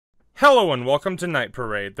Hello and welcome to Night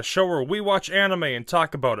Parade, the show where we watch anime and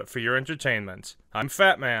talk about it for your entertainment. I'm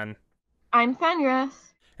FatMan. I'm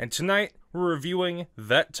Fenris. And tonight, we're reviewing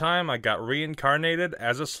That Time I Got Reincarnated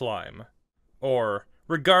as a Slime. Or,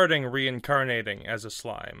 regarding reincarnating as a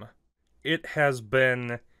slime. It has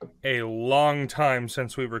been a long time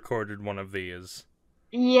since we recorded one of these.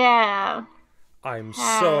 Yeah. I'm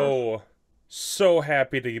so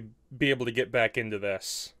happy to be able to get back into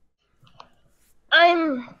this.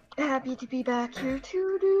 I'm happy to be back here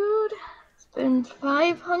too, dude. It's been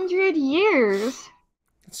 500 years.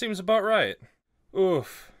 It seems about right.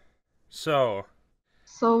 Oof. So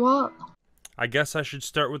what? I guess I should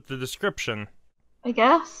start with the description. I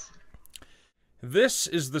guess. This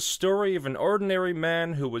is the story of an ordinary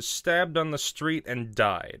man who was stabbed on the street and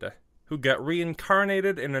died, who got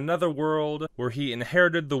reincarnated in another world where he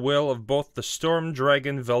inherited the will of both the storm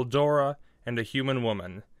dragon Veldora and a human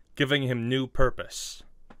woman, giving him new purpose.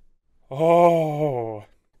 Oh,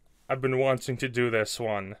 I've been wanting to do this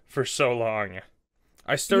one for so long.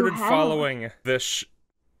 I started following this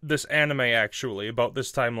anime actually about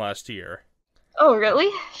this time last year. Oh, really?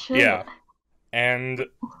 Shit. Yeah. And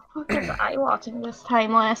what was I watching this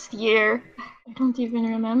time last year? I don't even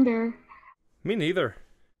remember. Me neither.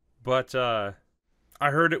 But I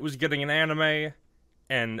heard it was getting an anime,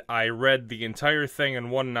 and I read the entire thing in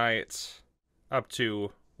one night, up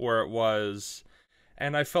to where it was,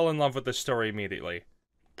 and I fell in love with the story immediately.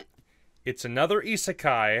 It's another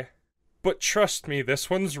Isekai, but trust me, this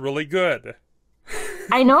one's really good.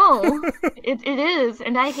 I know! It is,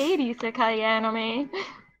 and I hate Isekai anime.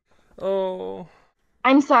 Oh.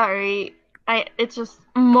 I'm sorry. It's just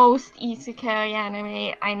most Isekai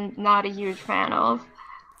anime I'm not a huge fan of.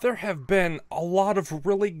 There have been a lot of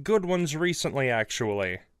really good ones recently,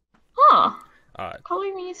 actually. Huh.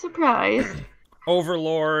 Calling me surprised.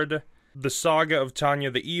 Overlord, The Saga of Tanya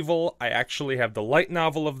the Evil. I actually have the light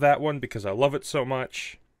novel of that one because I love it so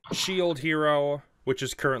much. Shield Hero, which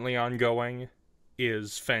is currently ongoing,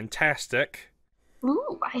 is fantastic.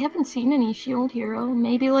 Ooh, I haven't seen any Shield Hero.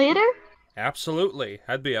 Maybe later? Absolutely,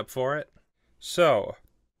 I'd be up for it. So,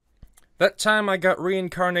 That Time I Got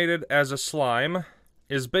Reincarnated as a Slime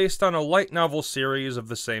is based on a light novel series of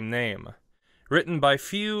the same name, written by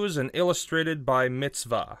Fuse and illustrated by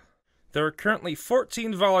Mitzvah. There are currently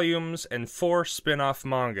 14 volumes and 4 spin-off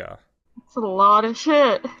manga. That's a lot of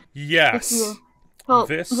shit. Yes.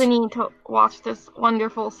 We need to watch this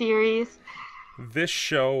wonderful series. This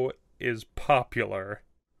show is popular.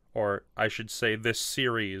 Or, I should say, this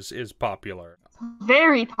series is popular.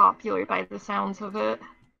 Very popular by the sounds of it.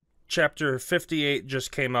 Chapter 58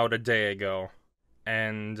 just came out a day ago.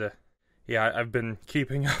 And, yeah, I've been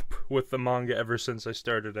keeping up with the manga ever since I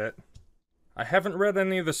started it. I haven't read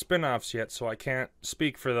any of the spin-offs yet, so I can't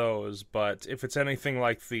speak for those, but if it's anything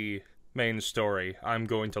like the main story, I'm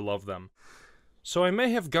going to love them. So I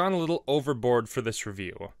may have gone a little overboard for this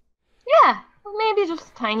review. Yeah, maybe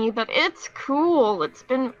just tiny, but it's cool. It's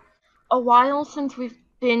been a while since we've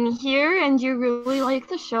been here, and you really like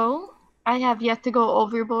the show. I have yet to go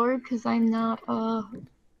overboard, because I'm not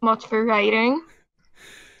much for writing.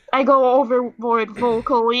 I go overboard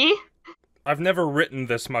vocally. I've never written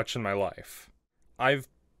this much in my life. I've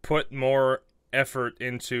put more effort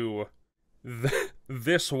into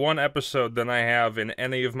this one episode than I have in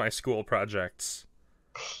any of my school projects.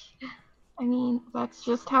 I mean, that's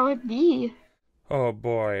just how it be. Oh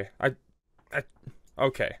boy.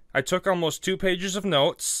 Okay. I took almost 2 pages of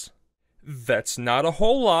notes. That's not a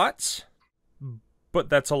whole lot, but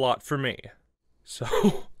that's a lot for me.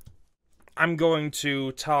 So, I'm going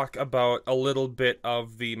to talk about a little bit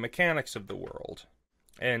of the mechanics of the world,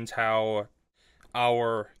 and how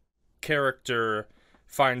our character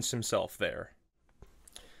finds himself there.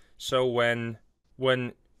 So when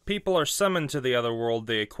people are summoned to the other world,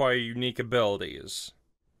 they acquire unique abilities.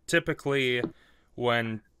 Typically,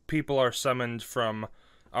 when people are summoned from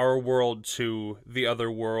our world to the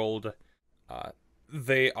other world,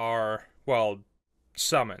 they are, well,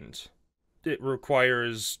 summoned. It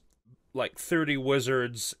requires like 30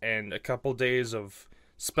 wizards and a couple days of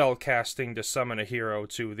spell casting to summon a hero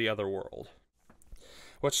to the other world.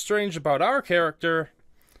 What's strange about our character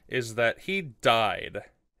is that he died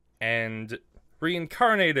and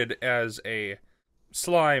reincarnated as a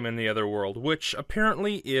slime in the other world, which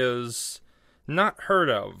apparently is not heard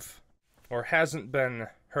of, or hasn't been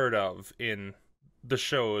heard of in the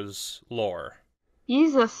show's lore.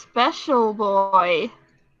 He's a special boy.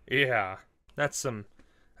 Yeah, that's some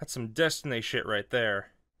Destiny shit right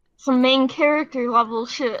there. Some main character level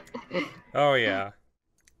shit. Oh yeah.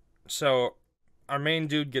 So, our main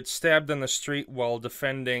dude gets stabbed on the street while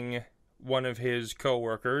defending one of his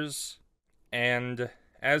co-workers, and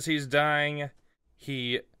as he's dying,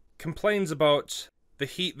 he complains about the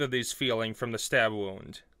heat that he's feeling from the stab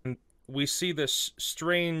wound. And we see this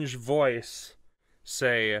strange voice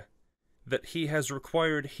say that he has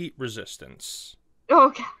required heat resistance.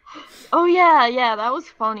 Okay. Oh yeah, that was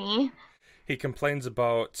funny. He complains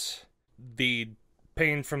about the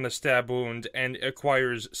pain from the stab wound and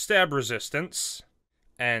acquires stab resistance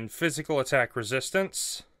and physical attack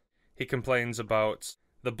resistance. He complains about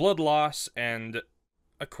the blood loss and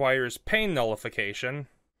acquires pain nullification.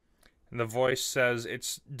 And the voice says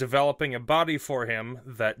it's developing a body for him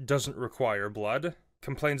that doesn't require blood.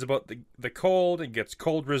 Complains about the cold and gets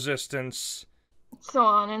cold resistance. So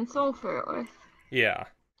on and so forth. Yeah.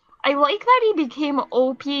 I like that he became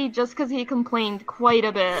OP just because he complained quite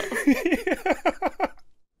a bit.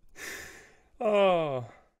 Oh.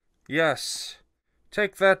 Yes.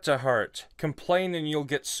 Take that to heart. Complain and you'll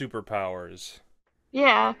get superpowers.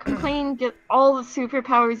 Yeah, complain, get all the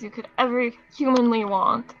superpowers you could ever humanly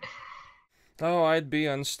want. Oh, I'd be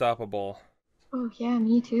unstoppable. Oh yeah,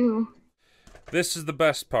 me too. This is the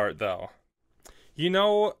best part, though. You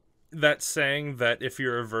know that saying that if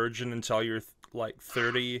you're a virgin until you're,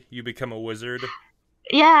 30, you become a wizard?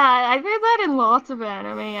 Yeah, I've heard that in lots of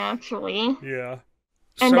anime, actually. Yeah.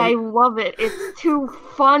 And I love it. It's too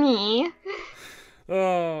funny.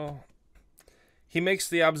 Oh. He makes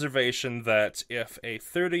the observation that if a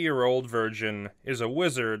 30-year-old virgin is a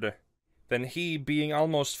wizard, then he, being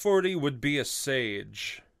almost 40, would be a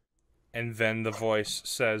sage. And then the voice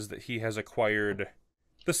says that he has acquired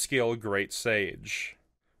the skill Great Sage,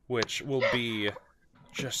 which will be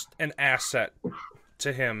just an asset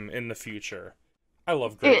to him in the future. I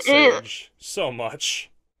love Great Sage so much.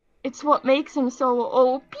 It's what makes him so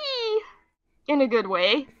OP in a good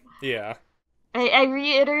way. Yeah. I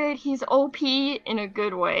reiterate, he's OP in a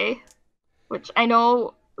good way. Which I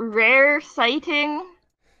know, rare sighting,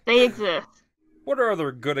 they exist. What are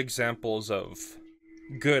other good examples of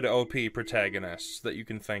good OP protagonists that you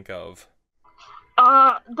can think of?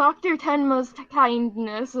 Dr. Tenma's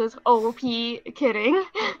kindness is OP, kidding.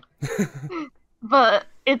 But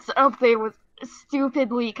it's up there with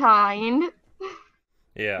stupidly kind.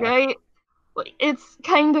 Yeah. Right? Like, it's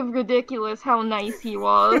kind of ridiculous how nice he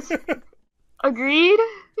was. Agreed?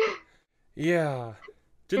 Yeah.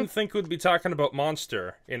 Didn't think we'd be talking about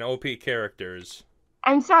Monster in OP characters.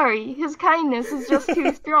 I'm sorry, his kindness is just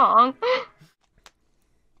too strong.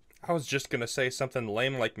 I was just gonna say something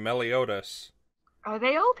lame like Meliodas. Are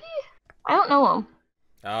they OP? I don't know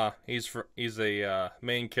him. He's a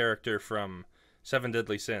main character from Seven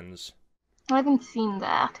Deadly Sins. I haven't seen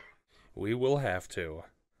that. We will have to.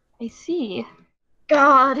 I see.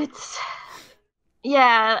 God, it's...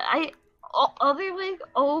 Yeah, other,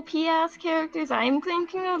 OP-ass characters I'm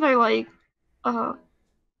thinking of are,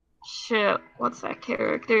 shit, what's that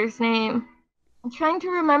character's name? I'm trying to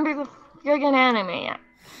remember the friggin' anime.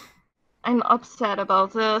 I'm upset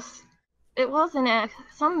about this. It was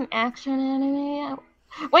some action anime.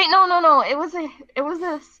 Wait, no. It was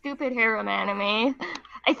a stupid harem anime.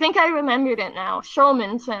 I think I remembered it now.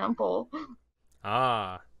 Showman Sample.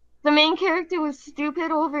 Ah. The main character was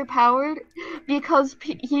stupid overpowered because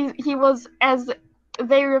he was, as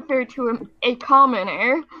they refer to him, a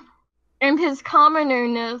commoner. And his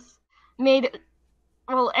commonerness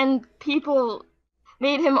and people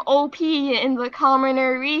made him OP in the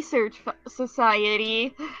Commoner Research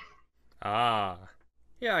Society. Ah.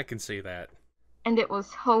 Yeah, I can see that. And it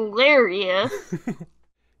was hilarious.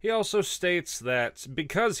 He also states that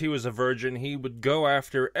because he was a virgin, he would go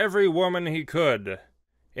after every woman he could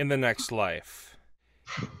in the next life,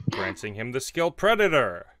 granting him the skill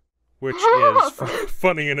Predator, which is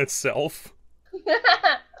funny in itself.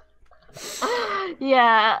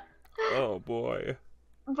 Yeah. Oh boy.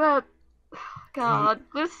 But, God,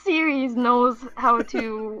 this series knows how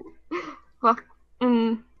to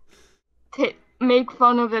make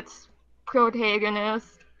fun of its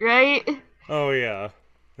protagonist, right? Oh yeah.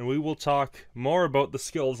 And we will talk more about the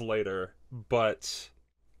skills later, but...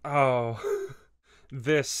 Oh...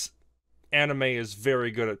 This anime is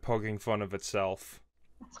very good at poking fun of itself.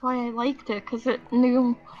 That's why I liked it, because it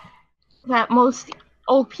knew that most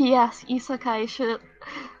OPS isekai shit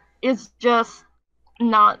is just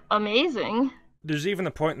not amazing. There's even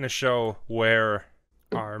a point in the show where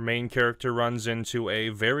our main character runs into a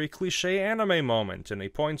very cliche anime moment, and he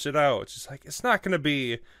points it out. It's like, it's not going to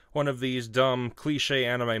be one of these dumb cliche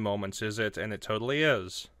anime moments, is it? And it totally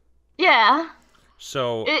is. Yeah.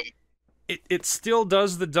 So... It still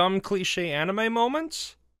does the dumb cliche anime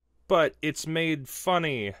moments, but it's made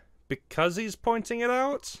funny because he's pointing it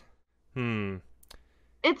out?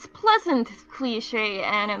 it's pleasant cliche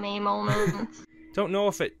anime moments. Don't know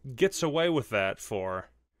if it gets away with that for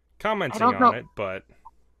commenting don't know. on it, but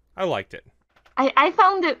I liked it. I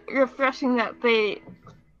found it refreshing that they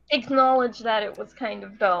acknowledged that it was kind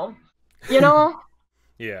of dumb. You know?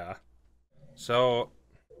 Yeah. So,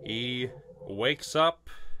 he wakes up,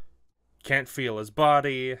 can't feel his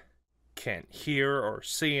body, can't hear or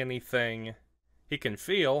see anything. He can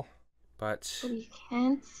feel, but he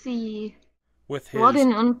can't see. with his What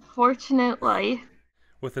an unfortunate life.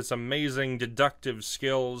 with his amazing deductive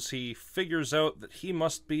skills, he figures out that he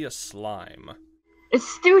must be a slime.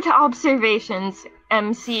 Astute observations,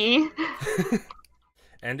 MC.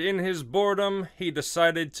 And in his boredom, he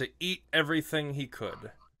decided to eat everything he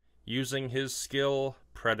could, using his skill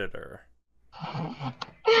Predator.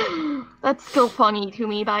 That's still funny to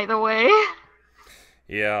me, by the way.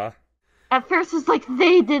 Yeah. At first it's like,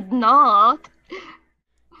 they did not.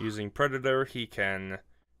 Using Predator, he can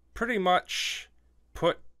pretty much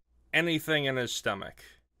put anything in his stomach.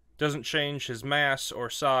 Doesn't change his mass or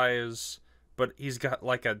size, but he's got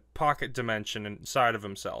like a pocket dimension inside of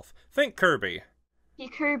himself. Think Kirby. He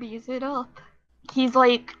Kirby's it up. He's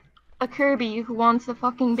like a Kirby who wants to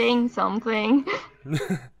fucking bang something.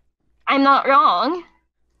 I'm not wrong.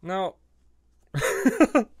 No.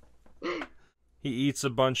 He eats a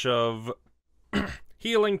bunch of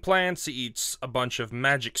healing plants, he eats a bunch of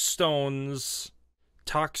magic stones,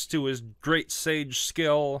 talks to his great sage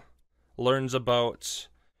skill, learns about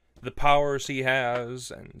the powers he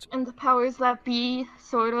has, and the powers that be,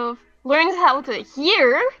 sort of. Learns how to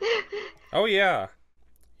hear. Oh yeah.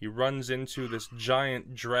 He runs into this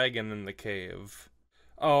giant dragon in the cave.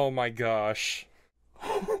 Oh my gosh.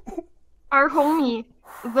 Our homie,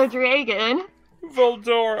 the dragon.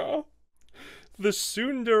 Veldora. The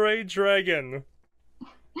tsundere dragon.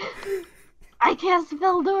 I cast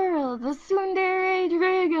Veldora, the tsundere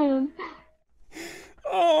dragon.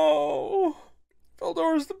 Oh.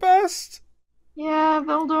 Veldora's the best. Yeah,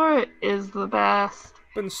 Veldora is the best.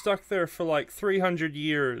 Been stuck there for like 300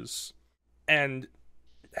 years. And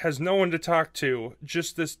has no one to talk to,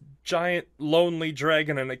 just this giant lonely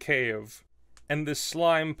dragon in a cave. And this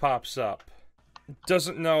slime pops up.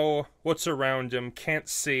 Doesn't know what's around him, can't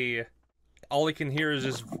see. All he can hear is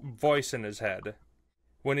his voice in his head.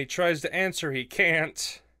 When he tries to answer, he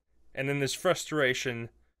can't. And in his frustration,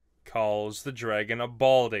 calls the dragon a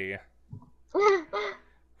baldy.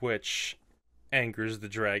 Which angers the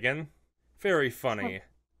dragon. Very funny.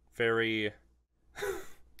 Very...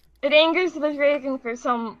 It angers the dragon for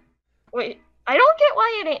some... Wait, I don't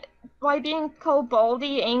get why being called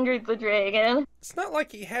Baldy angered the dragon. It's not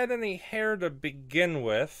like he had any hair to begin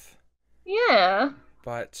with. Yeah.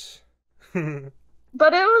 But...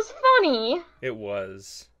 But it was funny. It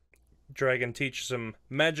was. Dragon teaches him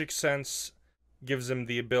magic sense, gives him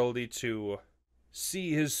the ability to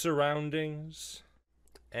see his surroundings,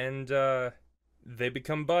 and, they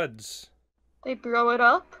become buds. They bro it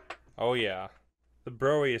up. Oh yeah. The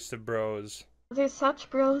broiest of bros. They're such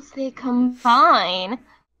bros, they combine.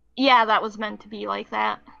 Yeah, that was meant to be like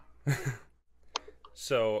that.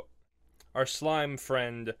 So, our slime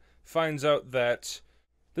friend finds out that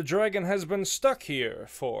the dragon has been stuck here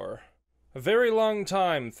for a very long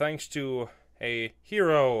time thanks to a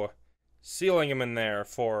hero sealing him in there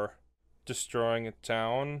for destroying a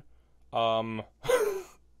town.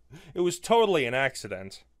 It was totally an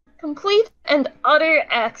accident. Complete and utter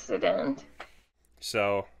accident.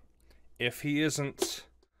 So, if he isn't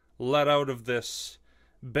let out of this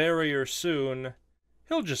barrier soon,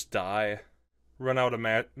 he'll just die. Run out of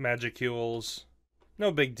magicules.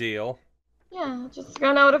 No big deal. Yeah, just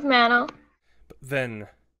run out of mana. But then,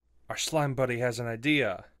 our slime buddy has an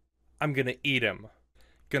idea. I'm gonna eat him.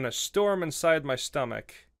 Gonna store him inside my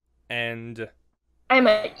stomach, and...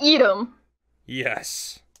 I'ma eat him.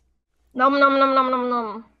 Yes. Nom nom nom nom nom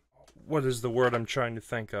nom. What is the word I'm trying to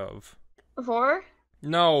think of? Vor?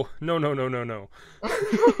 No.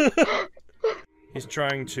 He's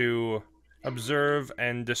trying to observe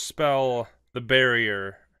and dispel the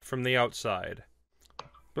barrier from the outside.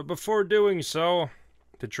 But before doing so,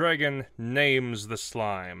 the dragon names the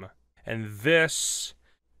slime. And this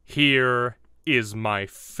here is my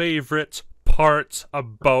favorite part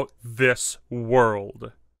about this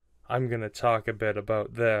world. I'm gonna talk a bit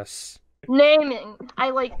about this. Naming.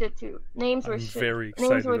 I liked it too. Names were I'm shit. very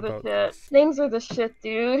excited Names were the about shit. this. Names were the shit,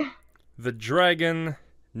 dude. The dragon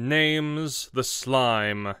names the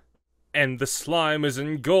slime, and the slime is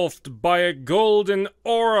engulfed by a golden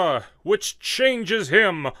aura, which changes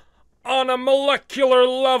him on a molecular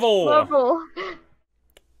level.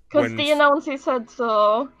 Because the announcer said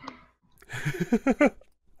so.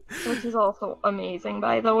 which is also amazing,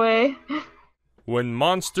 by the way. When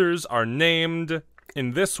monsters are named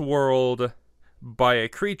in this world by a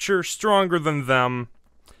creature stronger than them,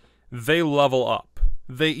 they level up.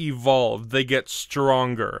 They evolve. They get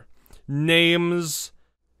stronger. Names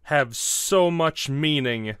have so much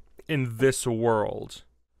meaning in this world.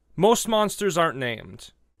 Most monsters aren't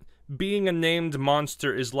named. Being a named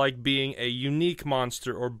monster is like being a unique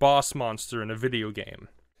monster or boss monster in a video game.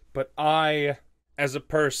 But I, as a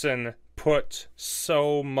person, put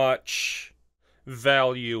so much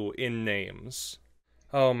value in names.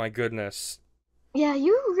 Oh my goodness. Yeah,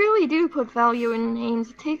 you really do put value in names.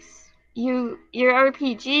 It takes your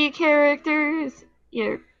RPG characters,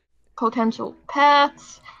 your potential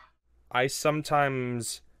pets. I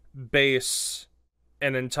sometimes base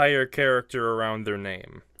an entire character around their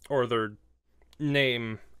name. Or their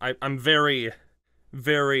name. I'm very,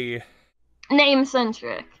 very...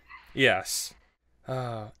 Name-centric. Yes.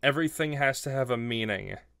 Everything has to have a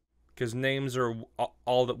meaning. Because names are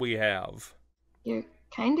all that we have. You're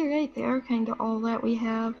kinda right, they are kinda all that we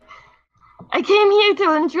have. I came here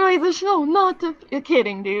to enjoy the show, not to... You're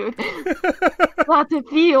kidding, dude. Not to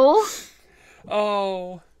feel.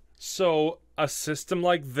 Oh. So, a system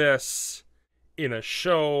like this, in a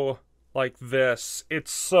show like this,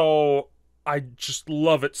 it's so... I just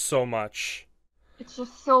love it so much. It's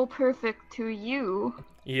just so perfect to you.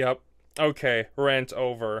 Yep. Okay, rant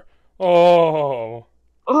over. Oh.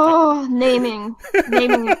 Oh, naming.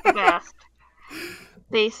 Naming is the best.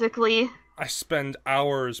 Basically. I spend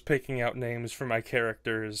hours picking out names for my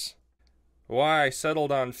characters. Why I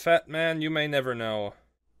settled on FatMan, you may never know.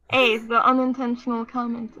 Hey, the unintentional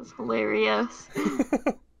comment is hilarious.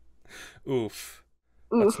 Oof.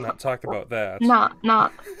 Oof. Let's not talk about that.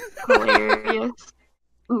 Not hilarious.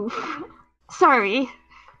 Oof. Sorry.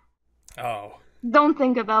 Oh. Don't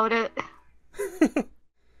think about it.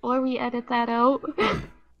 Or we edit that out.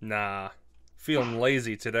 Nah. Feeling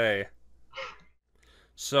lazy today.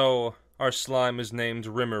 So, our slime is named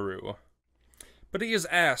Rimuru. But he is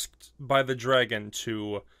asked by the dragon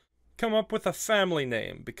to come up with a family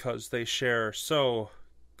name because they share so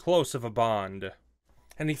close of a bond.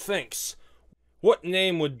 And he thinks, what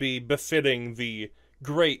name would be befitting the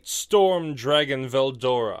great storm dragon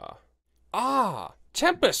Veldora? Ah,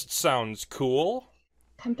 Tempest sounds cool.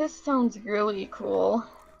 Tempest sounds really cool.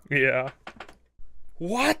 Yeah.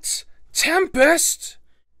 What? Tempest?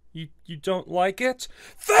 You don't like it?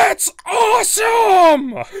 That's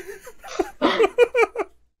awesome!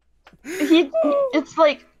 It's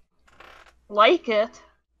like it.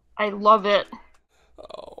 I love it.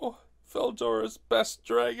 Oh, Veldora's best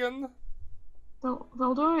dragon.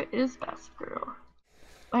 Veldora is best girl.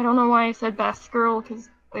 I don't know why I said best girl, because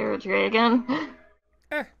they're a dragon.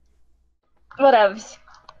 Whatevs.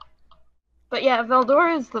 But yeah,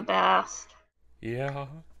 Veldora is the best. Yeah.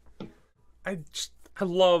 I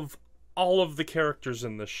love all of the characters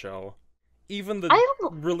in this show. Even the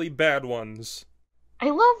really bad ones. I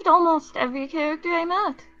loved almost every character I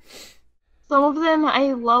met. Some of them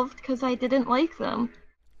I loved because I didn't like them.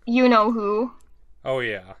 You know who. Oh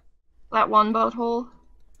yeah. That one butthole.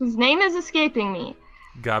 Whose name is escaping me.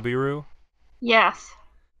 Gabiru? Yes.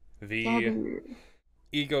 The Gabiru.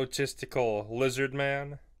 egotistical lizard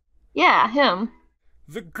man? Yeah, him.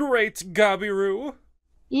 The great Gabiru?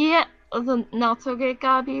 Yeah, the not-so-great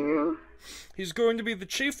Gabiru. He's going to be the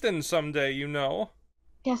chieftain someday, you know.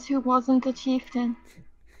 Guess who wasn't the chieftain?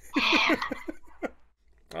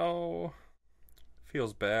 Oh.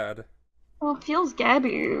 Feels bad. Well, it feels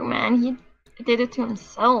Gabiru, man. He did it to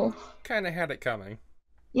himself. Kinda had it coming.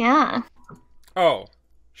 Yeah. Oh,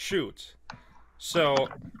 shoot. So,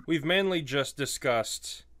 we've mainly just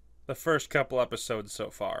discussed the first couple episodes so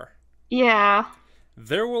far. Yeah.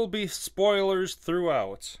 There will be spoilers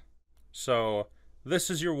throughout. So, this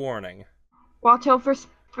is your warning. Watch out for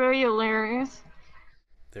spoilers.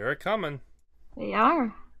 They're coming. They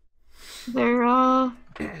are. They're,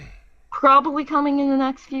 probably coming in the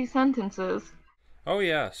next few sentences. Oh,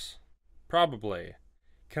 yes. Probably.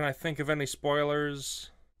 Can I think of any spoilers?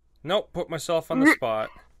 Nope, put myself on the spot.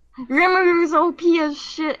 Rimuru's OP as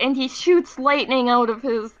shit, and he shoots lightning out of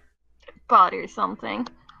his butt or something.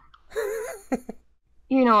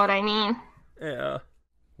 You know what I mean. Yeah.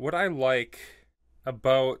 What I like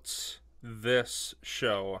about this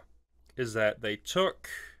show is that they took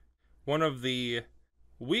one of the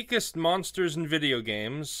weakest monsters in video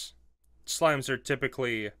games. Slimes are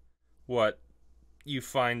typically what you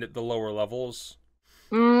find at the lower levels.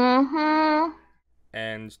 Mm-hmm.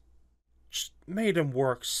 And just made him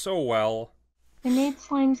work so well. They made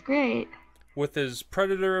slimes great. With his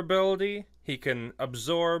predator ability, he can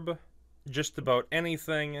absorb just about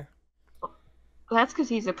anything. That's because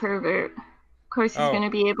he's a pervert. Of course, he's Oh, gonna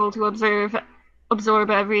be able to absorb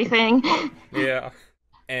everything. yeah.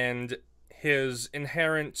 And his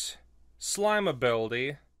inherent slime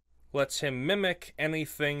ability lets him mimic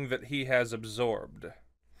anything that he has absorbed.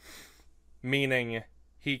 Meaning,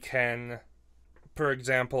 he can, for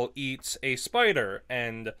example, eat a spider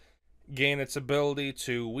and gain its ability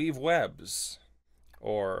to weave webs,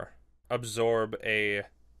 or absorb an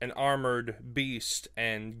armored beast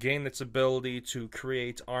and gain its ability to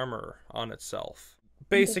create armor on itself.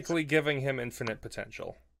 Basically giving him infinite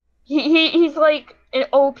potential. He's like an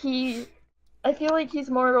OP. I feel like he's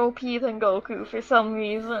more OP than Goku for some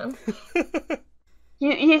reason.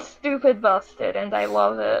 He's stupid busted, and I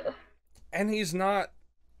love it. And he's not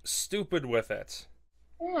stupid with it.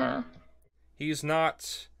 Yeah. He's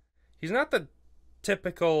not the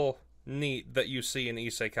typical NEET that you see in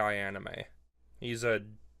Isekai anime. He's a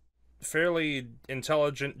fairly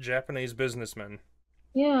intelligent Japanese businessman.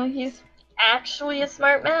 Yeah, he's actually a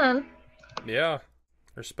smart man. Yeah.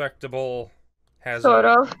 Respectable. Sort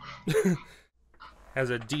of. Has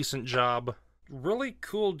a decent job. Really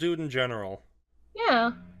cool dude in general.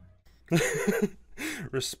 Yeah.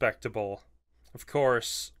 Respectable. Of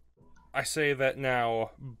course, I say that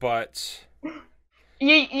now, but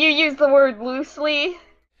You use the word loosely.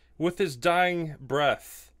 with his dying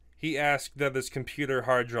breath, he asked that his computer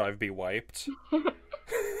hard drive be wiped.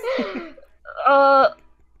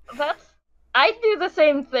 That's... I'd do the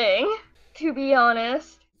same thing, to be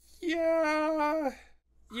honest. Yeah,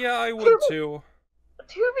 I would too.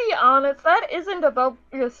 To be honest, that isn't about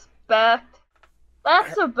respect.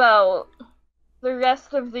 That's about the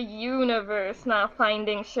rest of the universe not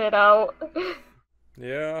finding shit out.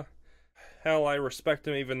 Yeah. Hell, I respect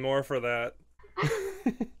him even more for that.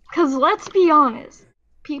 Cause let's be honest,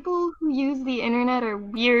 people who use the internet are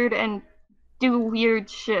weird and do weird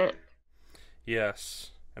shit.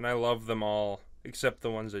 Yes, and I love them all, except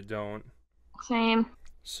the ones that don't. Same.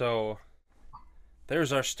 So,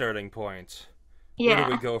 there's our starting point. Yeah. Where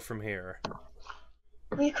do we go from here?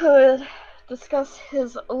 We could discuss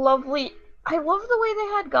his lovely... I love the way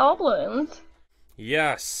they had goblins.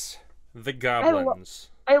 Yes, the goblins.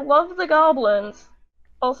 I love the goblins.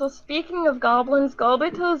 Also, speaking of goblins,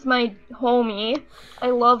 Gobita is my homie. I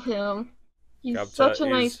love him. He's Gobita such a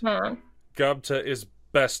nice man. Gobita is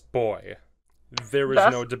best boy. There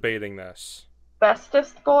is no debating this.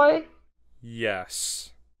 Bestest boy?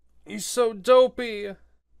 Yes. He's so dopey. In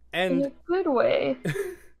And a good way.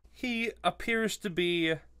 he appears to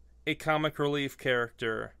be a comic relief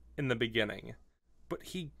character in the beginning, but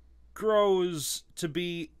he grows to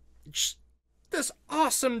be just this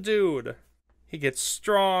awesome dude. He gets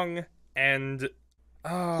strong and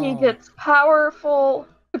He gets powerful.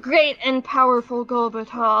 Great and powerful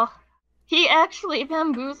Gobita. He actually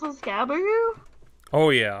bamboozles Gabiru,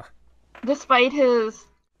 oh yeah, despite his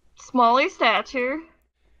smaller stature.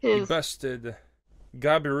 he bested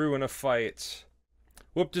Gabiru in a fight.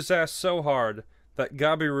 Whooped his ass so hard that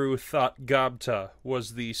Gabiru thought Gobta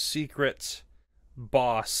was the secret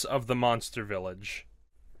boss of the monster village.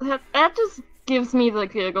 That just gives me the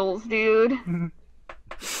giggles, dude.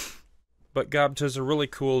 But Gobta's a really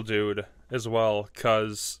cool dude as well,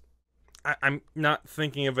 because I'm not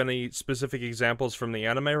thinking of any specific examples from the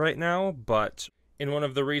anime right now, but in one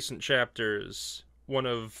of the recent chapters, one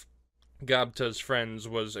of Gobta's friends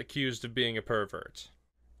was accused of being a pervert.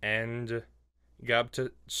 And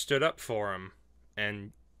Gobta stood up for him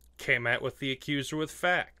and came out with the accuser with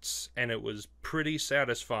facts, and it was pretty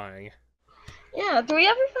satisfying. Yeah, do we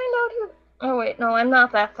ever find out who... Oh wait, no, I'm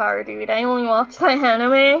not that far, dude. I only watched the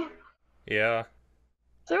anime. Yeah.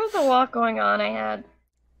 There was a lot going on I had.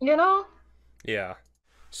 You know? Yeah.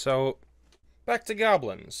 So, back to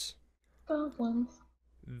goblins. Goblins.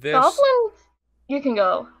 This... Goblins? You can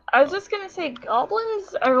go. I was just gonna say,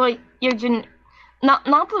 goblins are like your not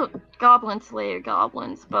the Goblin Slayer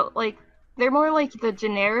goblins, but like they're more like the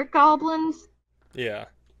generic goblins. Yeah.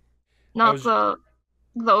 Not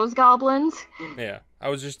those goblins. Yeah. I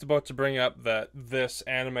was just about to bring up that this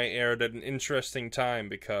anime aired at an interesting time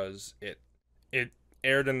because it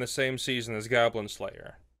aired in the same season as Goblin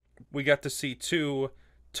Slayer. We got to see two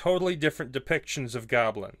totally different depictions of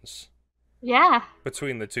goblins. Yeah.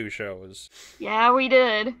 Between the two shows. Yeah, we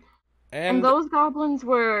did. And those goblins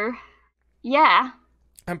were... Yeah.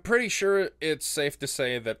 I'm pretty sure it's safe to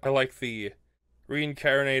say that I like the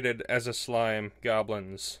reincarnated as a slime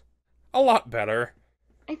goblins a lot better.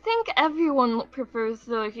 I think everyone prefers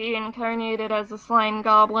the reincarnated as a slime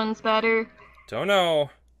goblins better. Don't know.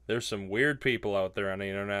 There's some weird people out there on the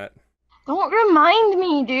internet. Don't remind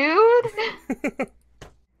me, dude!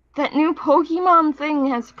 that new Pokemon thing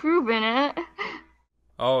has proven it.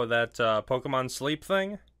 Oh, that Pokemon Sleep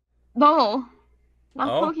thing? No, not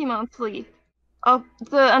Oh? Pokemon Sleep.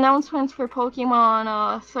 The announcements for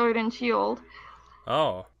Pokemon Sword and Shield.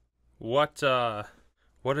 Oh. What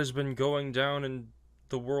has been going down in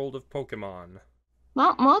the world of Pokemon?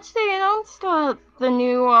 Not much. They announced the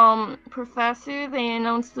new professor. They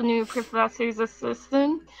announced the new professor's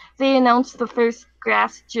assistant. They announced the first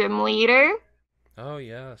grass gym leader. Oh,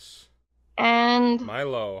 yes. And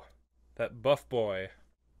Milo. That buff boy.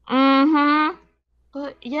 mm-hmm.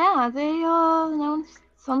 But yeah, they announced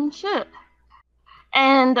some shit.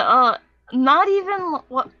 And not even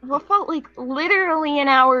what felt like literally an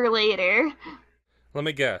hour later. Let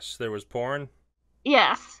me guess, there was porn?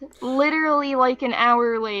 Yes, literally like an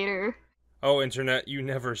hour later. Oh, internet, you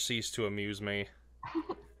never cease to amuse me.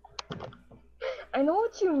 I know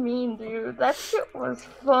what you mean, dude. That shit was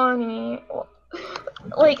funny.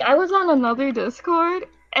 Like, I was on another Discord,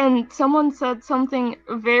 and someone said something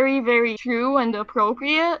very, very true and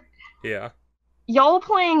appropriate. Yeah. Y'all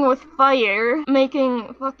playing with fire,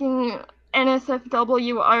 making fucking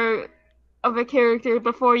NSFW art of a character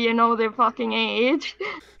before you know their fucking age.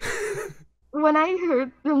 When I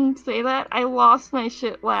heard them say that, I lost my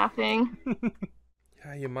shit laughing.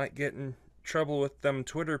 Yeah, you might get in trouble with them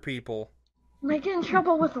Twitter people. Might get in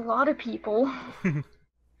trouble with a lot of people.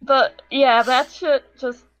 But yeah, that shit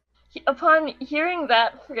just. Upon hearing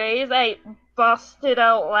that phrase, I busted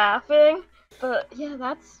out laughing. But yeah,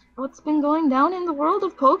 that's what's been going down in the world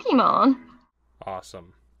of Pokemon.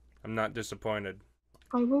 Awesome. I'm not disappointed.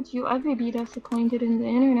 Why would you ever be disappointed in the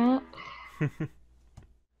internet?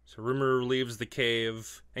 So Rimuru leaves the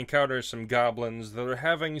cave, encounters some goblins that are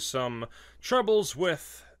having some troubles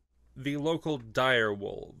with the local dire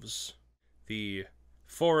wolves. The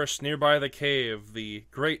forest nearby the cave, the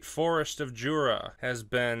great forest of Jura, has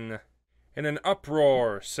been in an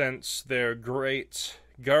uproar since their great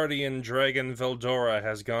guardian dragon Veldora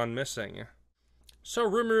has gone missing. So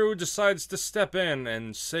Rimuru decides to step in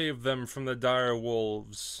and save them from the dire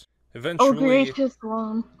wolves, Oh, gracious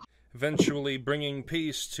one. eventually bringing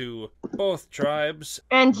peace to both tribes.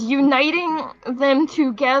 And uniting them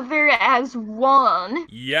together as one.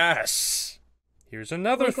 Yes! Here's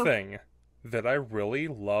another thing that I really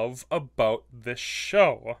love about this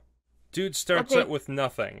show. Dude starts out with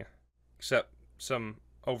nothing, except some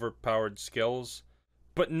overpowered skills,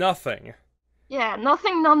 but nothing. Yeah,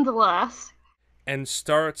 nothing nonetheless. And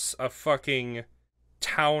starts a fucking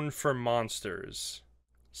town for monsters.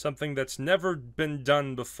 Something that's never been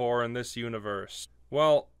done before in this universe.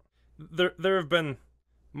 Well, there have been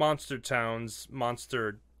monster towns,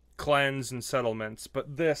 monster clans and settlements,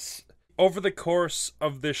 but this, over the course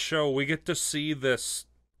of this show, we get to see this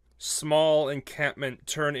small encampment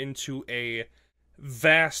turn into a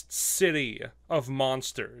vast city of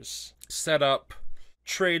monsters. Set up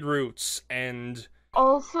trade routes and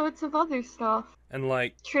all sorts of other stuff. And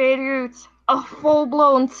like trade routes, a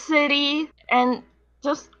full-blown city, and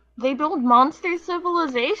just they build monster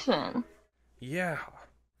civilization. Yeah.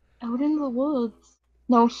 Out in the woods.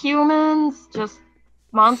 No humans, just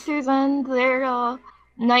monsters and their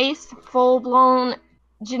nice, full-blown,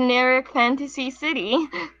 generic fantasy city.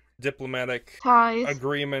 Diplomatic ties,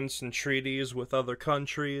 agreements and treaties with other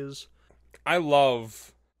countries. I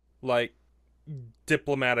love, like,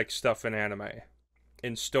 diplomatic stuff in anime.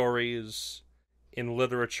 In stories, in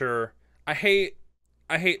literature. I hate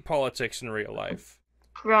politics in real life.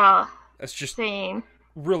 Bruh. That's just same.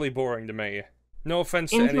 Really boring to me. No offense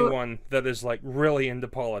to anyone that is, like, really into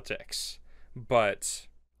politics. But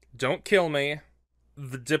don't kill me.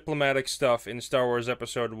 The diplomatic stuff in Star Wars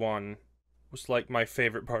Episode 1 was, like, my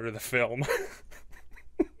favorite part of the film.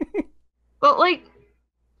 But, like,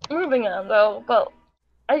 moving on, though, but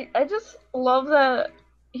I just love that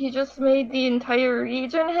he just made the entire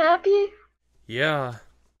region happy. Yeah.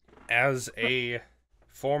 As a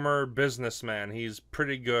former businessman, he's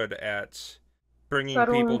pretty good at bringing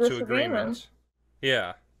people to agreement.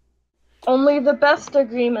 Yeah. Only the best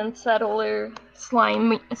agreement settler,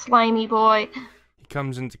 slimy boy. He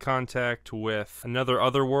comes into contact with another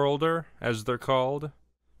otherworlder, as they're called.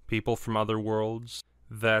 People from other worlds.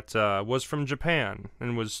 That was from Japan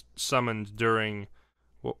and was summoned during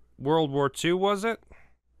World War II, was it?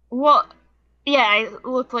 Well, yeah, it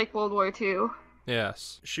looked like World War II.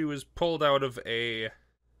 Yes. She was pulled out of a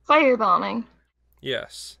firebombing.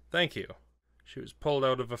 Yes, thank you. She was pulled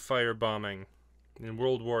out of a firebombing in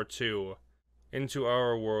World War II into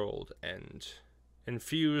our world and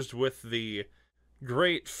infused with the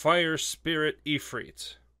great fire spirit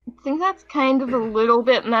Ifrit. I think that's kind of a little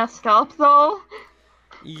bit messed up, though.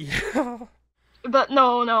 Yeah. But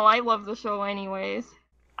no, I love the show anyways.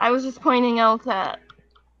 I was just pointing out that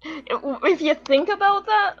if you think about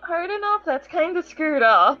that hard enough, that's kind of screwed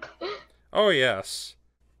up. Oh, yes.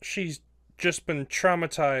 She's just been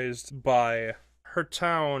traumatized by her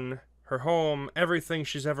town, her home, everything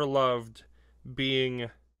she's ever loved being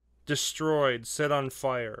destroyed, set on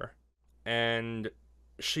fire. And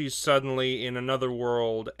she's suddenly in another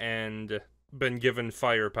world and been given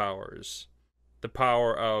fire powers. The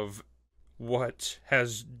power of what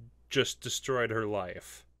has just destroyed her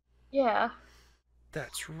life. Yeah.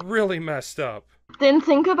 That's really messed up. Didn't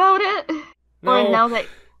think about it? No, or now that...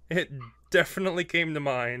 it definitely came to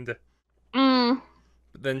mind. Mm.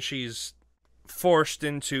 But then she's forced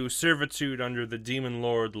into servitude under the demon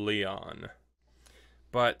lord Leon.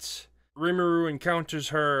 But Rimuru encounters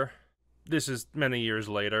her. This is many years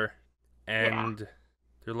later. And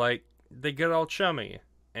they get all chummy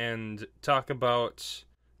and talk about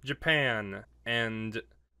Japan and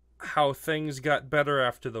how things got better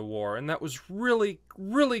after the war. And that was really,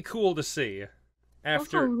 really cool to see.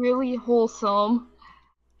 Also really wholesome.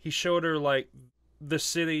 He showed her, the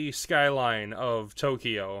city skyline of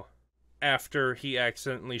Tokyo after he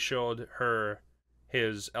accidentally showed her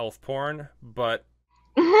his elf porn, but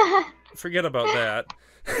forget about that.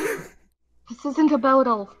 This isn't about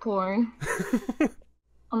elf porn.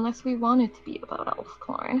 Unless we want it to be about elf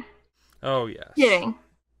porn. Oh, yes. Kidding.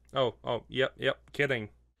 Oh, yep, kidding.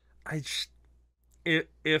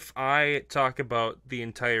 If I talk about the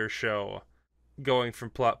entire show, going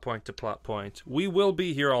from plot point to plot point, we will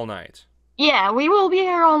be here all night. Yeah, we will be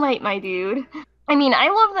here all night, my dude. I mean, I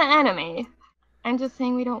love the anime. I'm just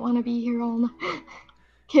saying we don't want to be here all night.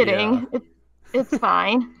 Kidding. Yeah. It's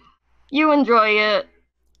fine. You enjoy it.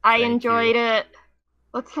 I Thank enjoyed you. it.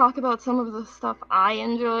 Let's talk about some of the stuff I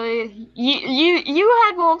enjoyed. You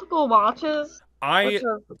had multiple watches. I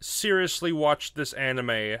seriously watched this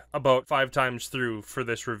anime about 5 times through for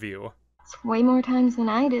this review. It's way more times than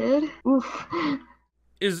I did. Oof.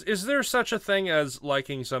 Is there such a thing as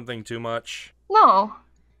liking something too much? No.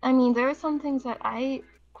 I mean, there are some things that I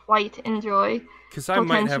quite enjoy. Because I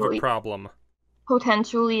might have a problem.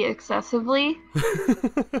 Potentially excessively.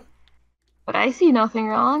 But I see nothing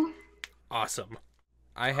wrong. Awesome.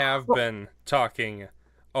 I have been talking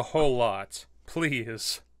a whole lot.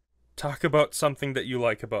 Please, talk about something that you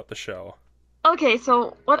like about the show. Okay,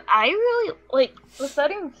 so what I really like, the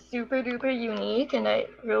setting's super duper unique, and I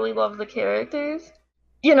really love the characters.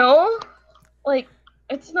 You know? Like,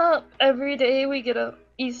 it's not every day we get a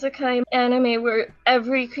Isekai anime where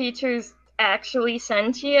every creature's actually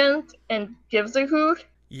sentient and gives a hoot.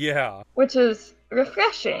 Yeah. Which is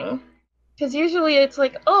refreshing. Because usually it's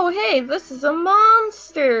like, oh hey, this is a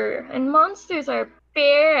monster, and monsters are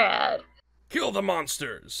bad. Kill the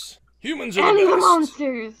monsters! Humans are and the best! The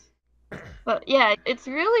monsters! But yeah, it's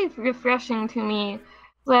really refreshing to me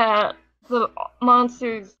that the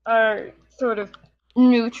monsters are sort of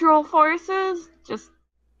neutral forces,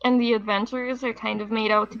 and the adventurers are kind of made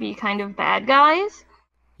out to be kind of bad guys.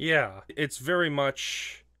 Yeah, it's very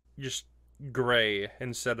much just gray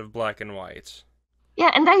instead of black and white. Yeah,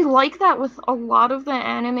 and I like that with a lot of the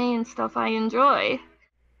anime and stuff I enjoy.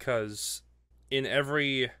 Because in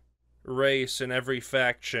every race, in every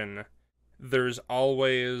faction, there's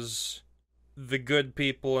always the good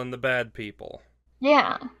people and the bad people.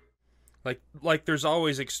 Yeah. Like there's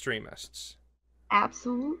always extremists.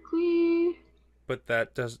 Absolutely. But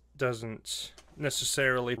that doesn't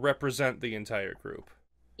necessarily represent the entire group.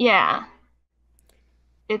 Yeah.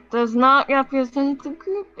 It does not represent the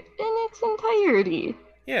group in its entirety.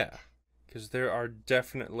 Yeah, because there are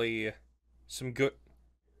definitely some good...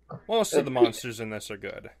 Most of the monsters in this are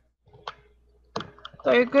good.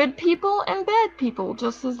 There are good people and bad people,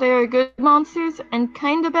 just as there are good monsters and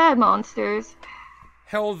kinda bad monsters.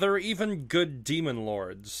 Hell, there are even good demon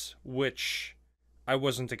lords, which I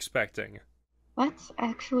wasn't expecting. That's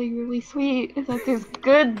actually really sweet, that there's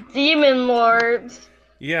good demon lords.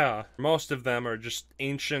 Yeah, most of them are just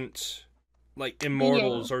ancient,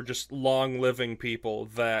 immortals or just long-living people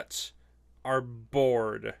that are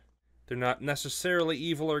bored. They're not necessarily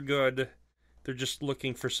evil or good. They're just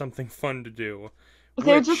looking for something fun to do.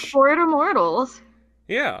 They're just bored immortals.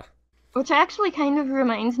 Yeah. Which actually kind of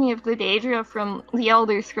reminds me of the Daedra from the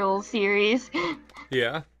Elder Scrolls series.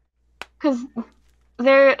 Yeah. Because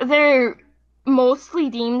they're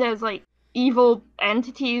mostly deemed as, evil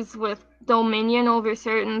entities with dominion over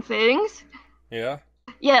certain things. Yeah.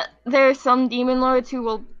 Yet there are some demon lords who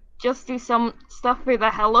will just do some stuff for the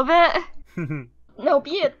hell of it. No,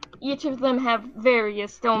 be it each of them have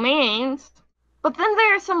various domains. But then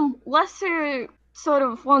there are some lesser sort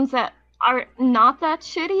of ones that are not that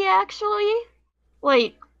shitty, actually.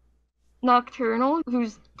 like nocturnal,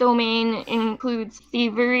 whose domain includes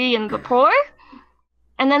thievery and the poor.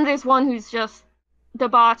 And then there's one who's just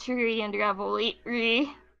debauchery and revelry.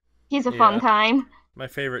 He's a fun Yeah. time. My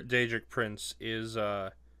favorite Daedric prince is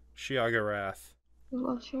Shiagarath. I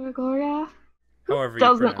love Sheogorath. However you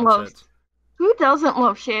Doesn't pronounce love it. Who doesn't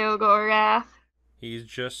love Sheogorath? He's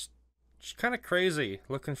just kind of crazy,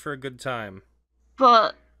 looking for a good time.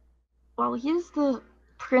 But well, he's the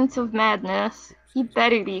Prince of Madness. He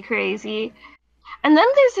better be crazy. And then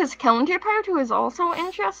there's his counterpart who is also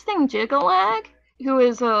interesting, Jigalag, who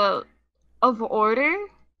is of order.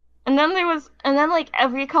 And then like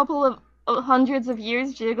every couple of hundreds of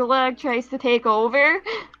years, Jigalag tries to take over,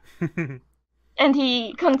 and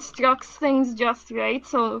he constructs things just right,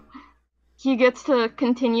 so he gets to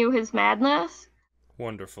continue his madness.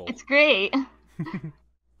 Wonderful. It's great.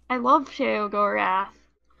 I love Sheogorath.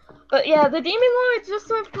 But yeah, the Demon Lords just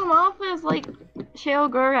sort of come off as like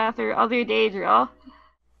Sheogorath or other Daedra.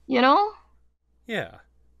 You know? Yeah.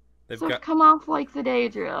 They've Sort got of come off like the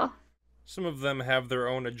Daedra. some of them have their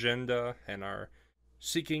own agenda and are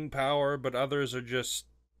seeking power, but others are just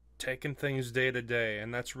taking things day to day,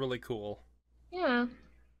 and that's really cool. Yeah.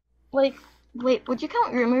 Like, wait, would you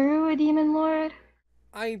count Rimuru a Demon Lord?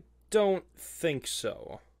 I don't think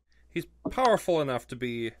so. He's powerful enough to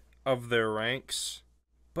be of their ranks,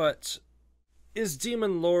 but is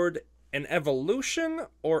Demon Lord an evolution,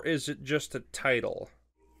 or is it just a title?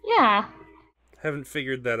 Yeah. Haven't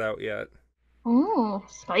figured that out yet. Ooh,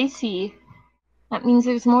 spicy. That means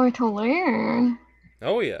there's more to learn.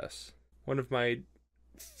 Oh yes. One of my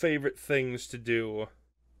favorite things to do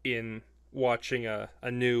in watching a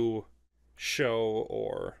new show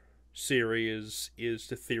or series is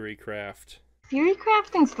to theory craft. Theory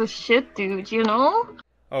crafting's the shit, dude, you know?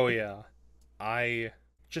 Oh yeah. I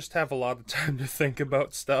just have a lot of time to think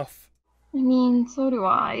about stuff. I mean, so do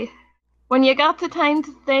I. When you got the time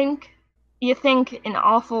to think, you think an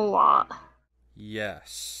awful lot.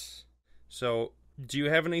 Yes. So, do you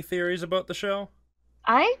have any theories about the show?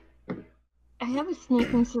 I have a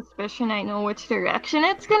sneaking suspicion I know which direction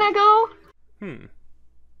it's gonna go.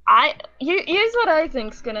 Here's what I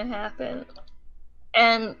think's gonna happen.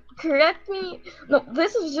 And correct me, no,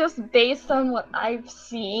 this is just based on what I've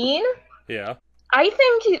seen. Yeah. I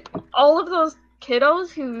think all of those kiddos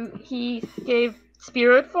who he gave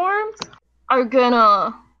spirit forms are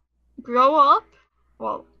gonna grow up.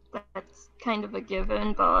 Well, that's kind of a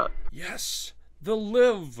given, but Yes! They'll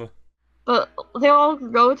live! but they'll all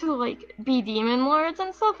grow to like be demon lords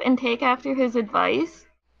and stuff and take after his advice,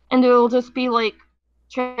 and it'll just be like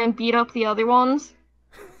try and beat up the other ones.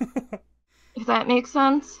 If that makes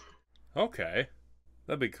sense. Okay.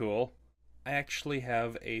 That'd be cool. I actually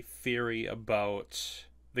have a theory about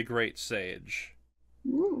the Great Sage,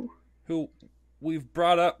 Ooh. who we've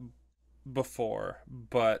brought up before,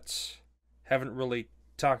 but haven't really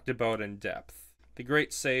talked about in depth. The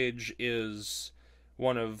Great Sage is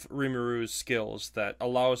one of Rimuru's skills that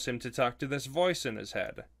allows him to talk to this voice in his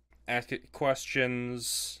head. Ask it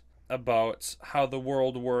questions about how the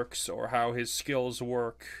world works or how his skills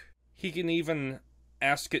work. He can even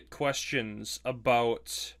ask it questions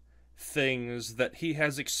about things that he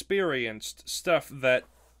has experienced, stuff that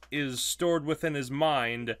is stored within his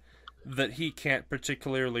mind that he can't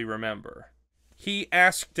particularly remember. He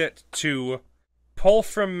asked it to pull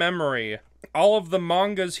from memory all of the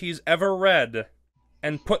mangas he's ever read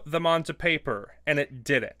and put them onto paper, and it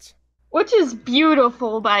did it. Which is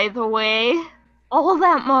beautiful, by the way. All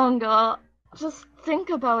that manga. Just think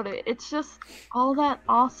about it. It's just all that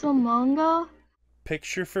awesome manga.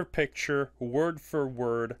 Picture for picture, word for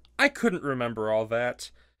word. I couldn't remember all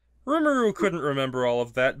that. Rimuru couldn't remember all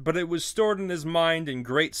of that, but it was stored in his mind and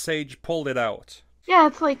Great Sage pulled it out. Yeah,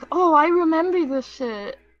 it's like, oh, I remember this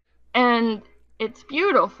shit. And it's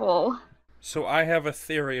beautiful. So I have a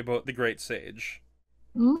theory about the Great Sage.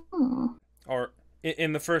 Or,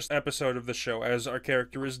 in the first episode of the show, as our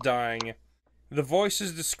character is dying, the voice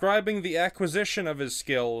is describing the acquisition of his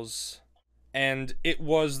skills, and it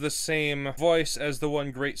was the same voice as the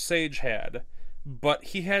one Great Sage had, but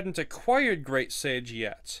he hadn't acquired Great Sage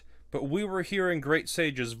yet, but we were hearing Great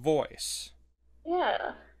Sage's voice.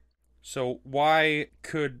 Yeah. So why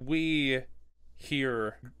could we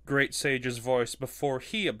hear Great Sage's voice before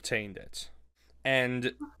he obtained it?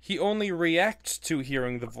 And he only reacts to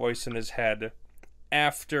hearing the voice in his head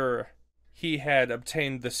after he had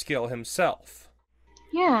obtained the skill himself.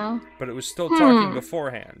 Yeah. But it was still talking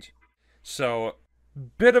beforehand. So,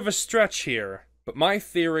 bit of a stretch here. But my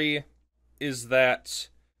theory is that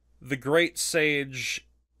the Great Sage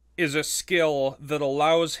is a skill that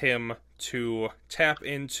allows him to tap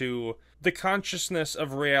into the consciousness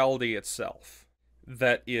of reality itself.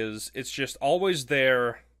 It's just always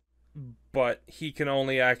there, but he can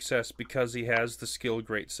only access because he has the skill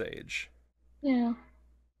Great Sage. Yeah.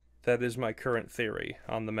 That is my current theory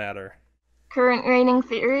on the matter. Current reigning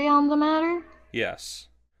theory on the matter? Yes.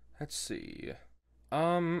 Let's see.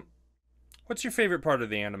 What's your favorite part of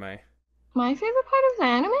the anime? My favorite part of the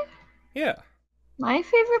anime? Yeah. My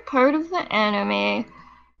favorite part of the anime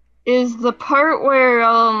is the part where,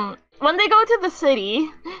 when they go to the city.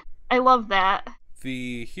 I love that.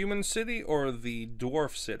 The human city or the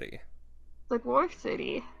dwarf city? The dwarf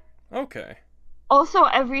city. Okay. Also,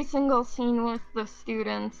 every single scene with the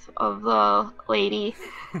students of the lady,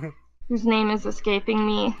 whose name is escaping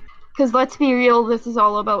me. Because let's be real, this is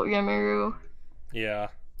all about Rimuru. Yeah.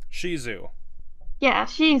 Shizu. Yeah,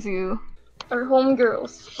 Shizu. Our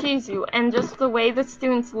homegirls, Shizu. And just the way the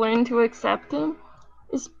students learn to accept him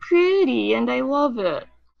is pretty, and I love it.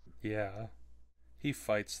 Yeah. He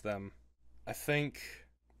fights them. I think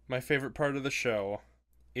my favorite part of the show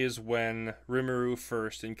is when Rimuru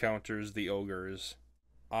first encounters the ogres.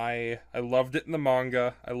 I loved it in the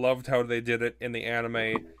manga, I loved how they did it in the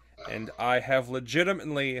anime, and I have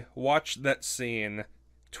legitimately watched that scene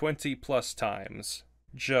 20 plus times.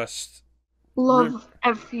 Just Love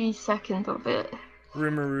every second of it.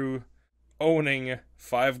 Rimuru owning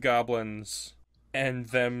 5 goblins and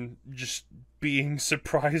them just being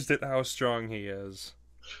surprised at how strong he is.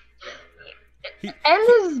 And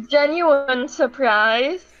his genuine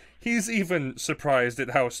surprise. He's even surprised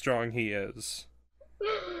at how strong he is.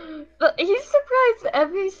 But he's surprised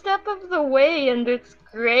every step of the way, and it's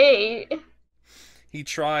great. He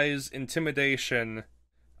tries intimidation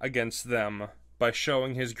against them by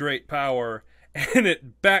showing his great power, and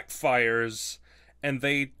it backfires, and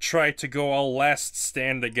they try to go all last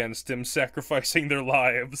stand against him, sacrificing their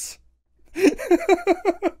lives.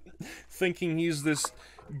 Thinking he's this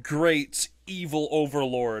great evil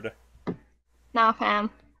overlord. Nah, fam.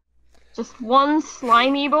 Just one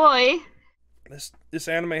slimy boy. This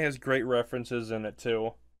anime has great references in it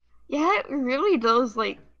too. Yeah, it really does.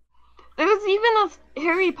 Like, there was even a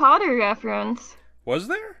Harry Potter reference. Was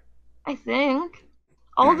there? I think.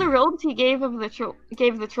 All the robes he gave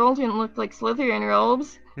the children looked like Slytherin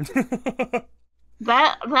robes.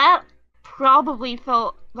 That probably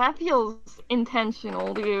feels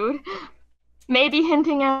intentional, dude. Maybe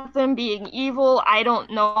hinting at them being evil, I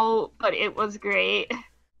don't know, but it was great.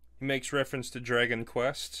 He makes reference to Dragon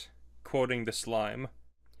Quest, quoting the slime.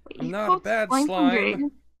 Wait, I'm not a bad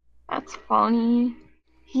slime. That's funny.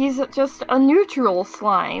 He's just a neutral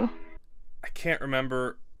slime. I can't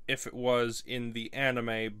remember if it was in the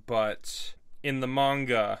anime, but in the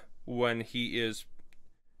manga, when he is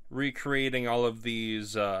recreating all of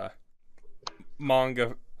these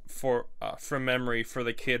manga from memory for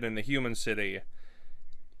the kid in the human city,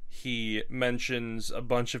 he mentions a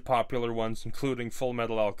bunch of popular ones, including Full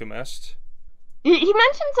Metal Alchemist. He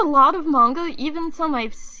mentions a lot of manga, even some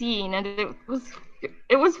I've seen, and it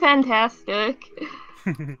was fantastic.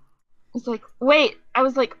 It's like, wait,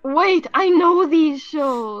 I know these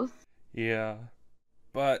shows. Yeah.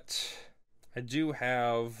 But I do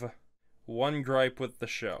have one gripe with the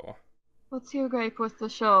show. What's your gripe with the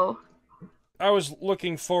show? I was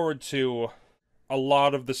looking forward to a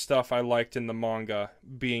lot of the stuff I liked in the manga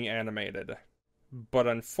being animated. But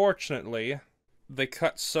unfortunately, they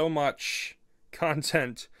cut so much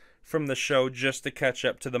content from the show just to catch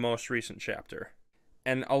up to the most recent chapter.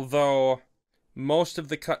 And although most of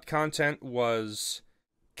the cut content was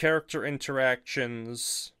character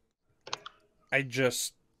interactions,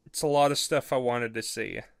 it's a lot of stuff I wanted to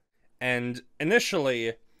see. And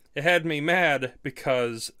initially, it had me mad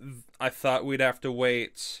because I thought we'd have to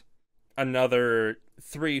wait another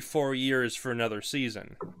 3-4 years for another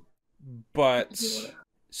season. But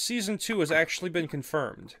season 2 has actually been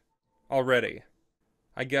confirmed already.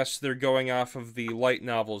 I guess they're going off of the light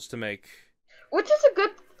novels to make... Which is a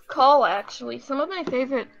good call, actually. Some of my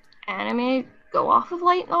favorite anime go off of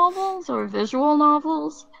light novels or visual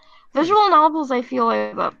novels. Visual novels, I feel,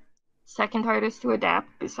 are the second hardest to adapt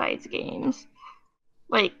besides games.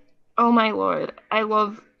 Like, oh my lord, I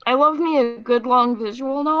love me a good long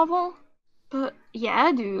visual novel. But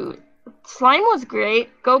yeah, dude, Slime was great.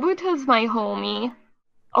 Gobuta's my homie.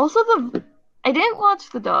 Also, I didn't watch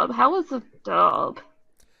the dub. How was the dub?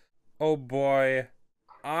 Oh boy,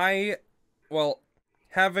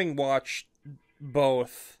 having watched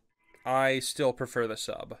both, I still prefer the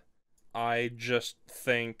sub. I just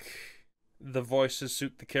think the voices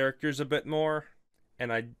suit the characters a bit more,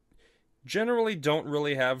 and I generally don't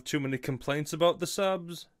really have too many complaints about the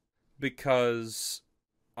subs, because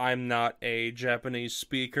I'm not a Japanese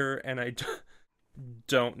speaker, and I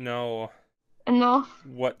don't know enough.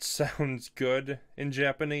 what sounds good in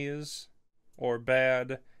Japanese or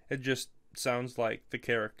bad. It just sounds like the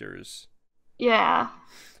characters. Yeah.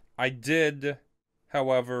 I did,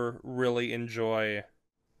 however, really enjoy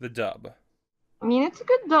the dub. I mean, it's a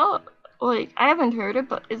good dub. Like, I haven't heard it,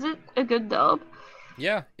 but is it a good dub?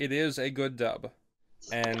 Yeah, it is a good dub.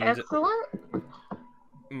 And excellent.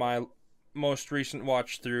 my most recent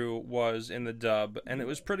watch through was in the dub, and it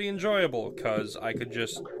was pretty enjoyable because I could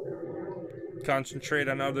just concentrate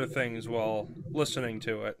on other things while listening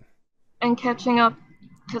to it. And catching up,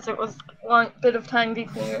 because it was a long bit of time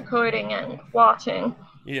between recording and watching.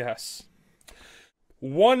 Yes.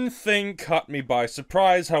 One thing caught me by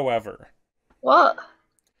surprise, however. What?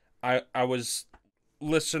 I was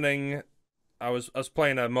listening. I was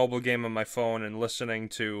playing a mobile game on my phone and listening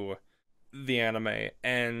to the anime,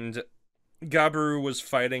 and Gabiru was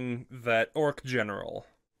fighting that orc general.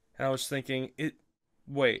 And I was thinking,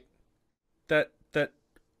 wait, that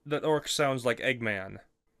orc sounds like Eggman.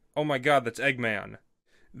 Oh my god, that's Eggman.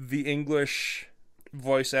 The English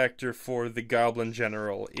voice actor for the Goblin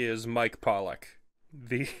General is Mike Pollock.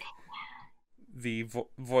 The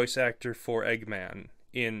voice actor for Eggman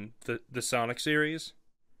in the Sonic series.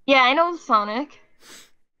 Yeah, I know Sonic.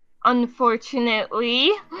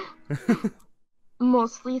 Unfortunately.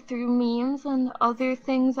 Mostly through memes and other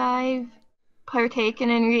things I've partaken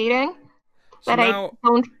in reading that I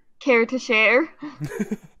don't care to share.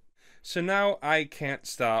 So now I can't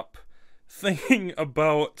stop thinking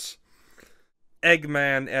about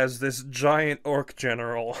Eggman as this giant orc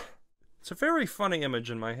general. It's a very funny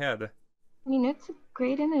image in my head. I mean, it's a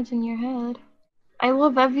great image in your head. I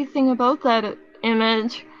love everything about that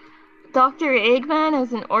image. Dr. Eggman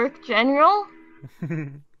as an orc general?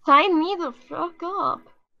 Sign me the fuck up.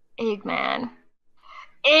 Eggman.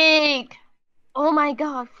 Egg! Oh my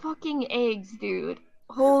god, fucking eggs, dude.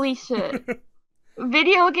 Holy shit.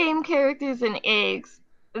 Video game characters and eggs.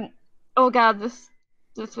 Oh god, this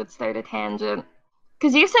would start a tangent.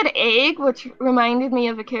 Because you said egg, which reminded me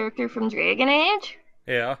of a character from Dragon Age.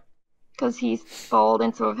 Yeah. Because he's bald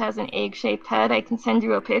and sort of has an egg-shaped head. I can send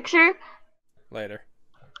you a picture. Later.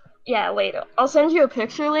 Yeah, later. I'll send you a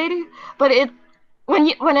picture later. But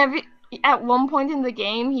whenever at one point in the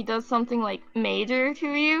game he does something like major to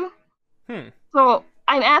you. So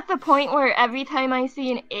I'm at the point where every time I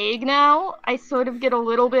see an egg now, I sort of get a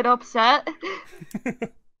little bit upset.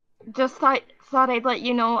 Just thought I'd let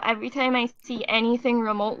you know, every time I see anything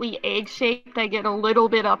remotely egg-shaped, I get a little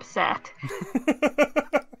bit upset.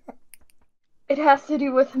 It has to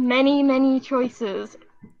do with many, many choices.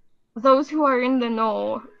 Those who are in the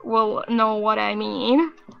know will know what I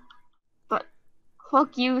mean. But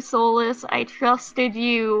fuck you, Solus. I trusted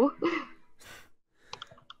you.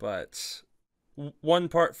 But one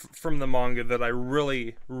part from the manga that I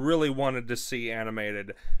really, really wanted to see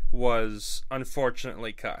animated was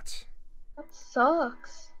unfortunately cut. That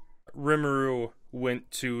sucks. Rimuru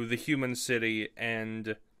went to the human city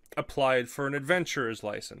and applied for an adventurer's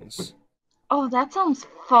license. Oh, that sounds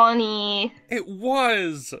funny. It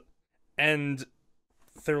was! And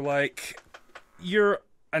they're like, you're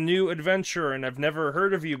a new adventurer and I've never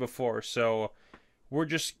heard of you before, so we're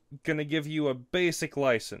just gonna give you a basic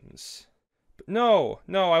license. But no,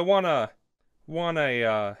 I want a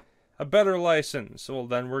better license. Well,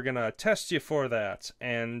 then we're gonna test you for that,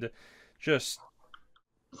 and just...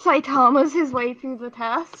 Saitama's his way through the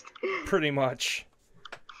test. Pretty much.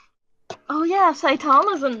 Oh yeah,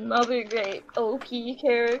 Saitama's another great OP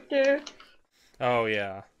character. Oh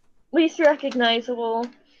yeah. Least recognizable.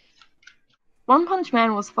 One Punch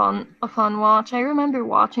Man was a fun watch. I remember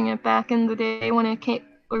watching it back in the day when it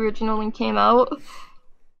originally came out.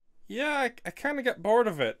 Yeah, I kind of got bored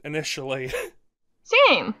of it initially.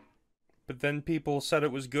 Same. But then people said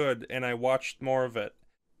it was good, and I watched more of it,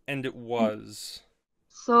 and it was.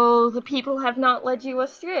 So the people have not led you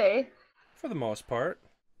astray? For the most part.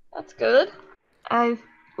 That's good. I've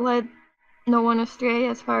led no one astray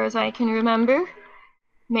as far as I can remember.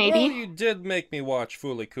 Maybe. Well, you did make me watch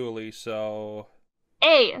Fooly Cooly, so...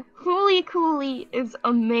 Hey, Fooly Cooly is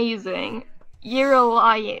amazing. You're a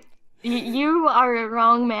liar. You are a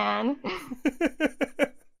wrong man.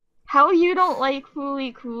 How you don't like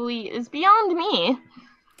Fooly Cooly is beyond me.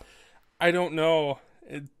 I don't know.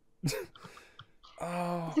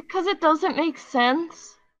 Oh. Because it doesn't make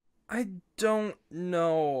sense? I don't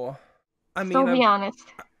know. I mean, So be honest.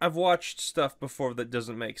 I've watched stuff before that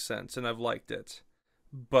doesn't make sense, and I've liked it.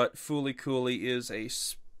 But Fooly Cooly is a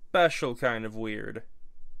special kind of weird.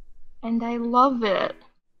 And I love it.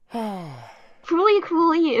 Fooly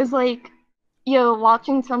Cooly is like you're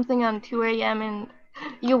watching something on 2 a.m. and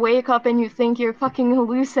you wake up and you think you're fucking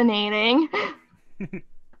hallucinating.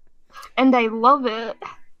 And I love it.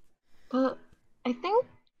 But I think,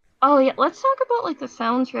 oh yeah, let's talk about like the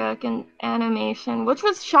soundtrack and animation, which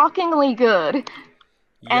was shockingly good.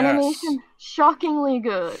 Yes. Animation, shockingly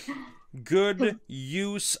good. Good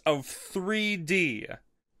use of 3D.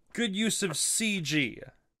 Good use of CG.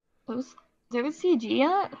 Was, there was CG in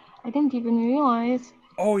it? I didn't even realize.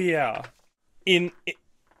 Oh yeah. In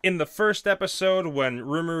in the first episode when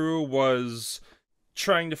Rimuru was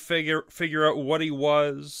trying to figure out what he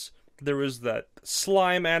was, there was that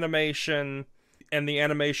slime animation and the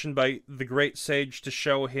animation by the Great Sage to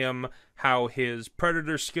show him how his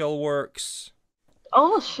predator skill works.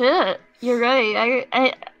 Oh shit, you're right.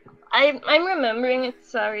 I'm remembering it.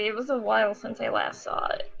 Sorry, it was a while since I last saw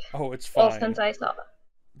it. Oh, it's Well, fine. since I saw it.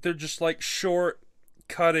 They're just like short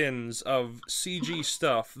cut-ins of CG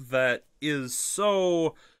stuff that is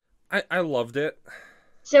so... I loved it.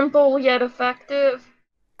 Simple yet effective.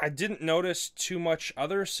 I didn't notice too much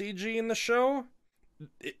other CG in the show.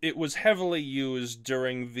 It was heavily used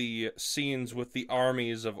during the scenes with the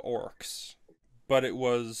armies of orcs. But it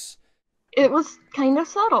was... It was kind of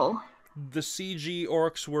subtle. The CG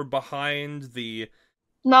orcs were behind the...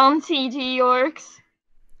 Non-CG orcs.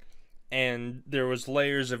 And there was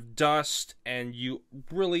layers of dust, and you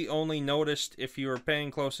really only noticed if you were paying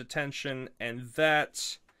close attention, and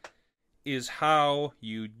that is how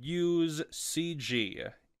you use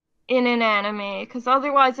CG. In an anime, because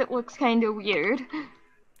otherwise it looks kind of weird.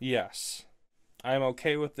 Yes. I'm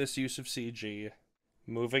okay with this use of CG.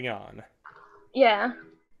 Moving on. Yeah.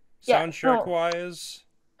 Soundtrack-wise,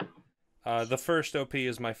 the first OP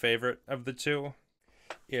is my favorite of the two.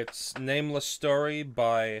 It's Nameless Story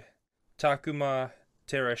by Takuma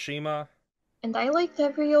Terashima. And I liked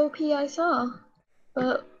every OP I saw.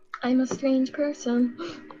 But I'm a strange person.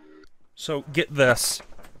 So, get this.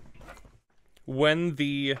 When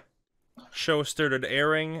the show started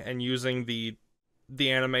airing and using the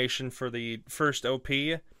animation for the first OP,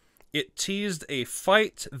 it teased a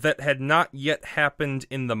fight that had not yet happened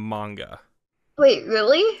in the manga. Wait,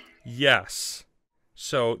 really? Yes.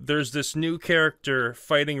 So, there's this new character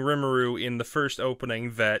fighting Rimuru in the first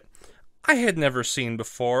opening that I had never seen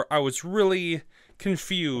before. I was really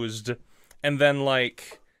confused. And then,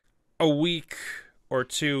 like, a week or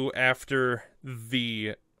two after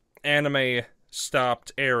the anime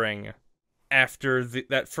stopped airing, after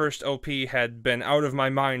that first OP had been out of my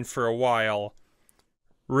mind for a while,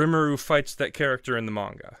 Rimuru fights that character in the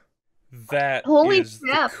manga. That Holy is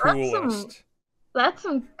crap, the coolest. that's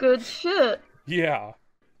some good shit. Yeah.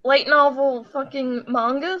 Light novel fucking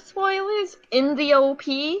manga spoilers in the OP?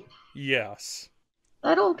 Yes.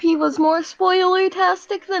 That OP was more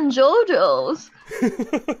spoiler-tastic than JoJo's.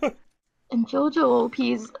 And JoJo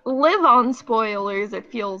OPs live on spoilers, it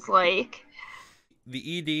feels like.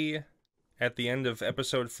 The ED at the end of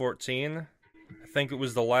episode 14, I think it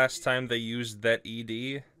was the last time they used that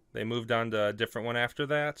ED. They moved on to a different one after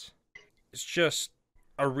that. It's just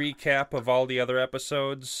a recap of all the other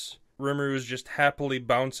episodes. Rimuru's just happily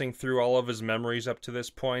bouncing through all of his memories up to this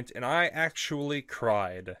point, and I actually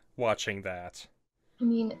cried watching that. I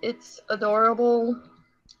mean, it's adorable,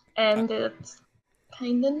 and it's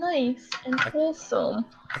kinda nice and wholesome.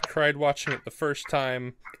 I cried watching it the first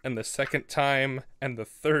time, and the second time, and the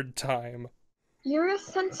third time. You're a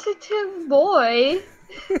sensitive boy.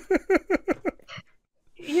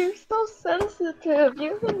 You're so sensitive.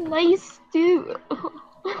 You're a nice dude.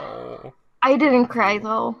 Oh. I didn't cry,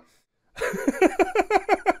 though.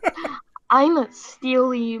 I'm a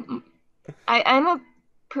steely... I'm a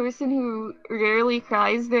person who rarely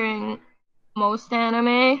cries during most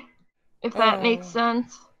anime, if that makes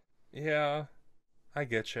sense. Yeah, I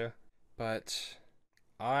get you. But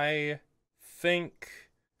I think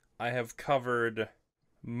I have covered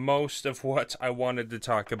most of what I wanted to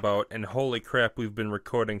talk about, and holy crap, we've been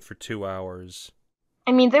recording for 2 hours.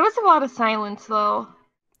 I mean, there was a lot of silence, though.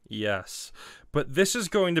 Yes, but this is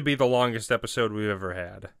going to be the longest episode we've ever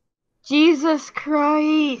had. Jesus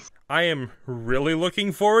Christ! I am really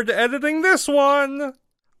looking forward to editing this one!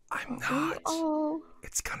 I'm not. Oh.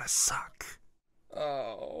 It's gonna suck.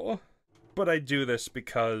 Oh. But I do this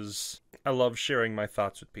because I love sharing my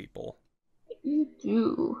thoughts with people. You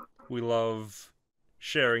do. We love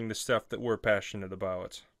sharing the stuff that we're passionate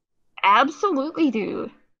about. Absolutely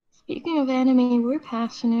do. Speaking of anime we're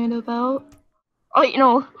passionate about... Oh, you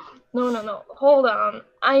know... No. Hold on.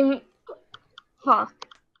 Fuck.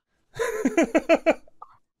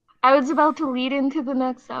 I was about to lead into the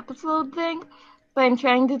next episode thing, but I'm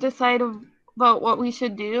trying to decide about what we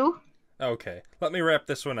should do. Okay, let me wrap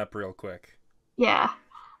this one up real quick. Yeah.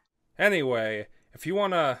 Anyway, if you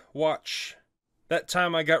want to watch That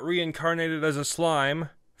Time I Got Reincarnated as a Slime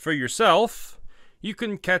for yourself, you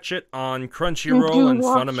can catch it on Crunchyroll and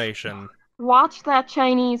Funimation. Watch that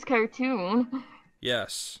Chinese cartoon.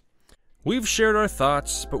 Yes. We've shared our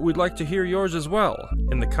thoughts, but we'd like to hear yours as well,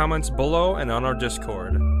 in the comments below and on our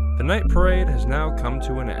Discord. The night parade has now come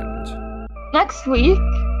to an end. Next week,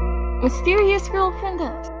 Mysterious Girlfriend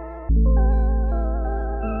S.